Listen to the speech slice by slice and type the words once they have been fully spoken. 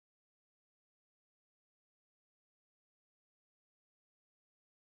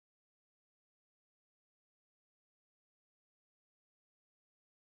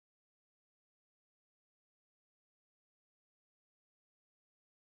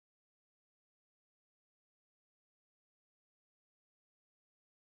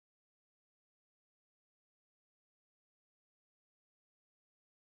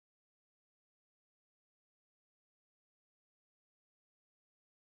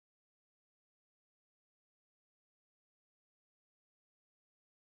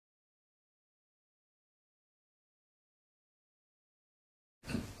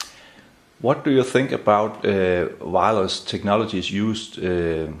What do you think about wireless technologies used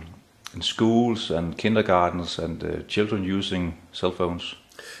in schools and kindergartens and children using cell phones?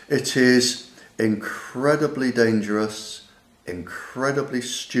 It is incredibly dangerous, incredibly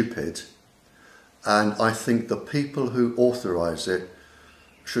stupid, and I think the people who authorise it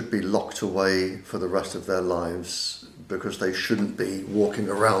should be locked away for the rest of their lives because they shouldn't be walking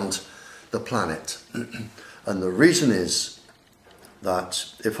around the planet. And the reason is that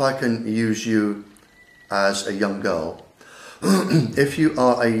if I can use you as a young girl, if you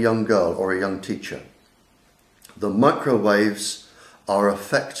are a young girl or a young teacher, the microwaves are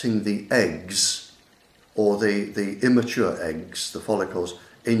affecting the eggs or the immature eggs, the follicles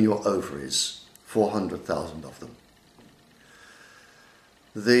in your ovaries, 400,000 of them.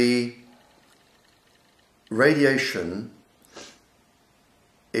 The radiation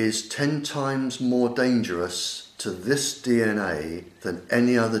is 10 times more dangerous to this DNA than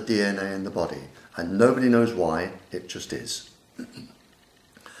any other DNA in the body, and nobody knows why, it just is.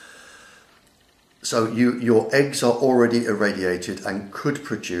 So your eggs are already irradiated and could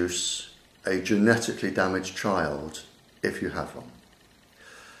produce a genetically damaged child if you have one.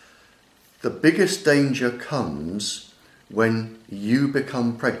 The biggest danger comes when you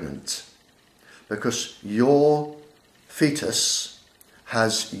become pregnant, because your fetus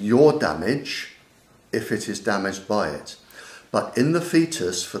has your damage if it is damaged by it. But in the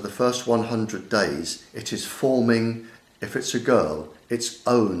fetus, for the first 100 days, it is forming, if it's a girl, its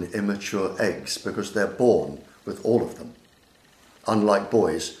own immature eggs, because they're born with all of them, unlike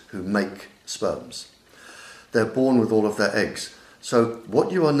boys who make sperms. They're born with all of their eggs. So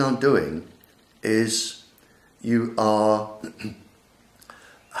what you are now doing is you are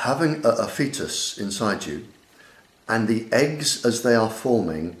having a fetus inside you, and the eggs as they are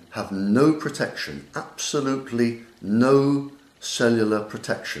forming have no protection, absolutely no cellular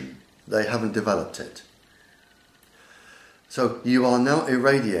protection. They haven't developed it. So you are now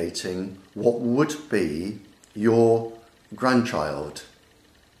irradiating what would be your grandchild.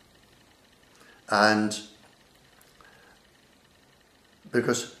 And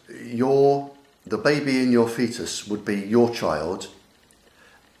because the baby in your fetus would be your child,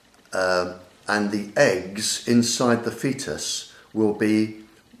 and the eggs inside the fetus will be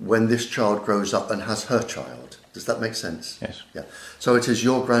when this child grows up and has her child. Does that make sense? Yes. Yeah. So it is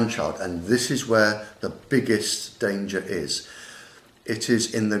your grandchild, and this is where the biggest danger is. It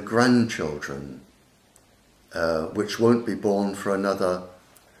is in the grandchildren, which won't be born for another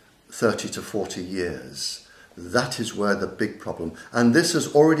 30 to 40 years. That is where the big problem, and this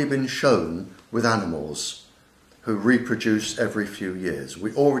has already been shown with animals who reproduce every few years.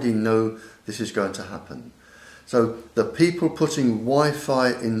 We already know this is going to happen. So the people putting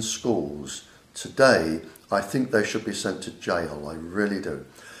Wi-Fi in schools today, I think they should be sent to jail, I really do.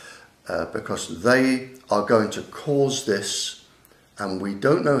 Because they are going to cause this, and we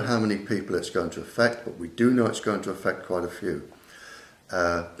don't know how many people it's going to affect, but we do know it's going to affect quite a few.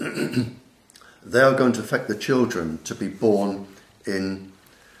 They are going to affect the children to be born in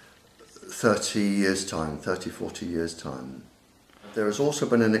 30 years' time, 30, 40 years' time. There has also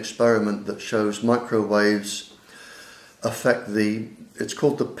been an experiment that shows microwaves affect it's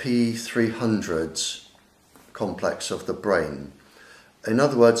called the P300 complex of the brain. In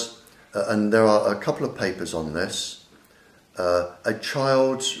other words, and there are a couple of papers on this, a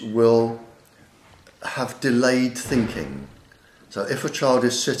child will have delayed thinking. So if a child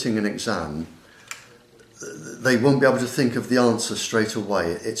is sitting an exam, they won't be able to think of the answer straight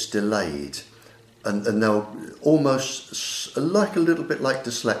away. It's delayed. And they'll almost, like a little bit like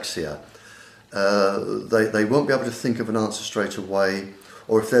dyslexia, they won't be able to think of an answer straight away,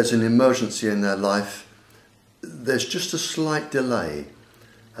 or if there's an emergency in their life, there's just a slight delay.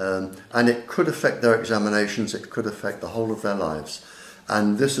 And it could affect their examinations, it could affect the whole of their lives.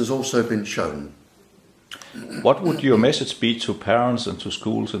 And this has also been shown. What would your message be to parents and to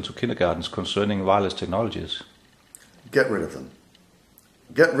schools and to kindergartens concerning wireless technologies? Get rid of them.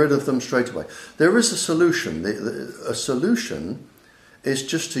 Get rid of them straight away. There is a solution. A solution is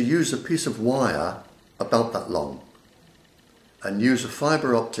just to use a piece of wire about that long and use a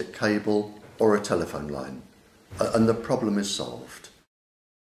fibre optic cable or a telephone line, and the problem is solved.